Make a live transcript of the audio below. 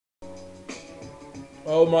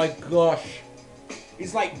Oh my gosh.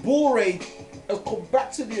 It's like Bullrage has come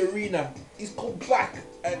back to the arena. He's come back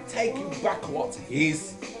and taking back what's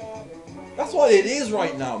his. That's what it is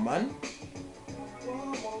right now, man.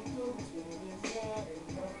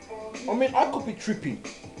 I mean, I could be tripping.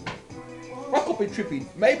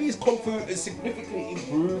 Maybe his kung fu is significantly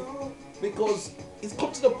improved because it's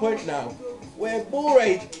come to the point now where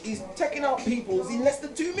Bullrage is taking out people in less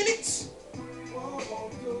than 2 minutes.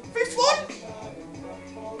 Fifth one.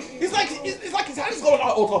 It's like his hand's going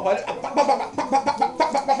on autopilot.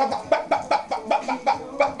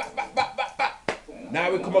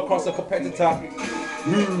 Now we come across a competitor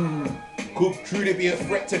who could truly be a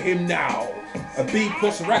threat to him now. A B+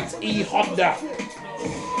 ranked E.Honda.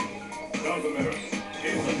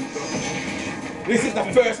 This is the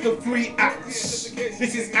first of 3 acts.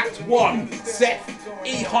 This is Act 1. Seth,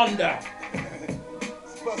 E.Honda.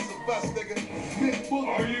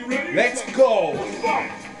 Are you ready? Let's go.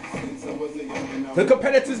 The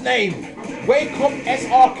competitor's name,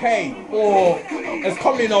 wakeupsrk, or as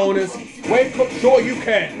commonly known as Wake Up Sure You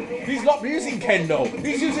Can. He's not using Ken though,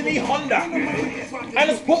 he's using E.Honda. And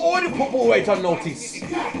has already put Bullrage on notice.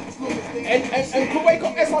 And could Wake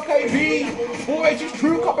Up SRK be Bullrage's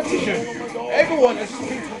true competition? Everyone has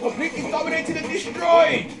been completely dominated and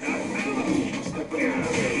destroyed.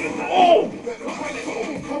 Oh!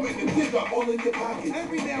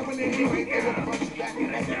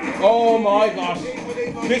 Oh my gosh.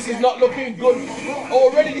 This is not looking good.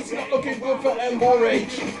 Already this is not looking good for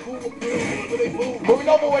Bullrage. But we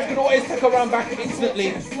know Bullrage can always take a round back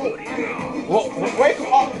instantly. Wake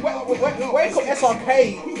up SRK.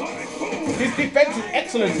 His defense is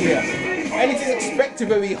excellent here. And it is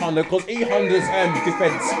expected of E.Honda because E.Honda's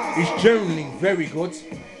defense is generally very good.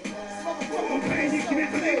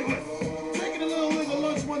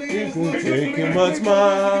 You can take him much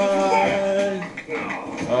mine.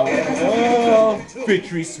 Oh,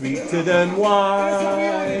 victory sweeter than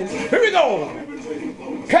wine. Here we go.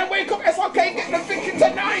 Can Wake Up SRK get the victory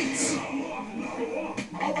tonight?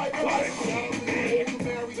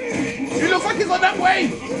 He looks like he's on that way.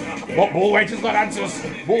 But Bullrage has got answers.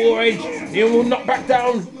 Bullrage, he will not back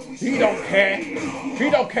down. He don't care. He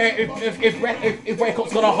don't care if Wake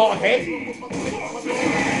Up's got a hard head.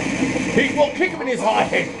 He will kick him in his hard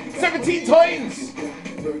head 17 times.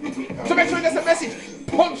 So make sure that's a message.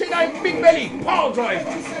 Punch it out, big belly, power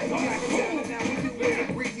driver.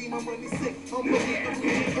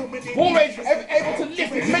 Bullrage able to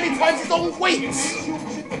lift many times his own weight.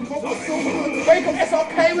 Wake Up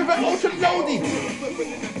SRK with an ultra loaded.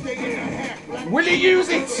 Will he use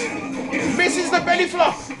it? Misses the belly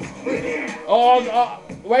flop. Oh,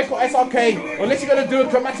 Wake Up SRK, unless you're going to do a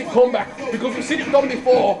dramatic comeback, because we've seen it done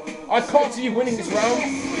before, I can't see you winning this round.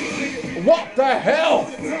 What the hell?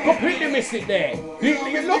 Completely missed it there.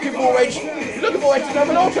 You're looking for Bullrage. You're looking for Bullrage to have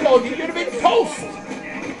an ultra load. You'd have been toast.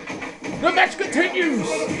 The match continues.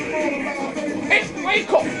 It's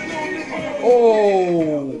Wake Up.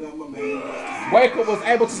 Oh. Wake Up was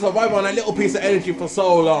able to survive on a little piece of energy for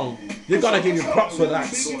so long. You gotta give you props for that.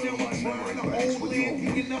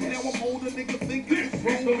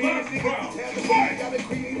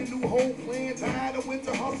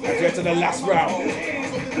 Let's get to the last round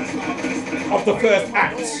of the first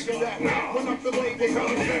act.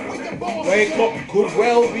 Wake Up could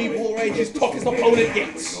well be Bullrage's toughest opponent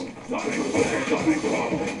yet.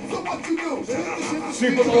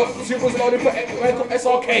 Super loaded for Wake Up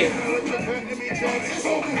SRK.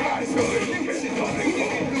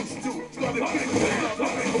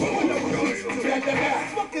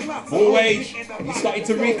 Bullrage, he's starting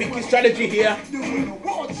to rethink his strategy here.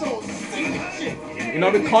 You know,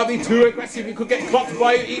 we can't be too aggressive. He could get clocked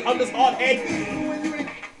by E.Honda's hard head.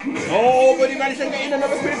 Oh, but he managed to get in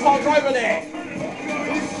another spinning power driver there.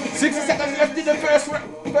 60 seconds left in the first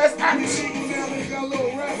act.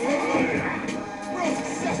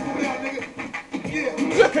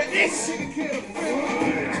 Look at this.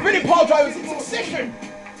 Spinning power drivers in succession.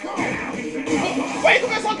 Wake Up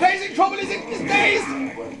SRK's in trouble. He's dazed.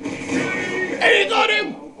 And he got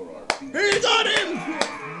him. He got him.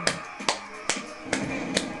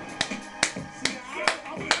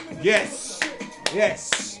 Yes.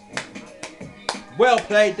 Yes. Well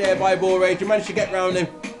played there by Bullrage. You managed to get round him.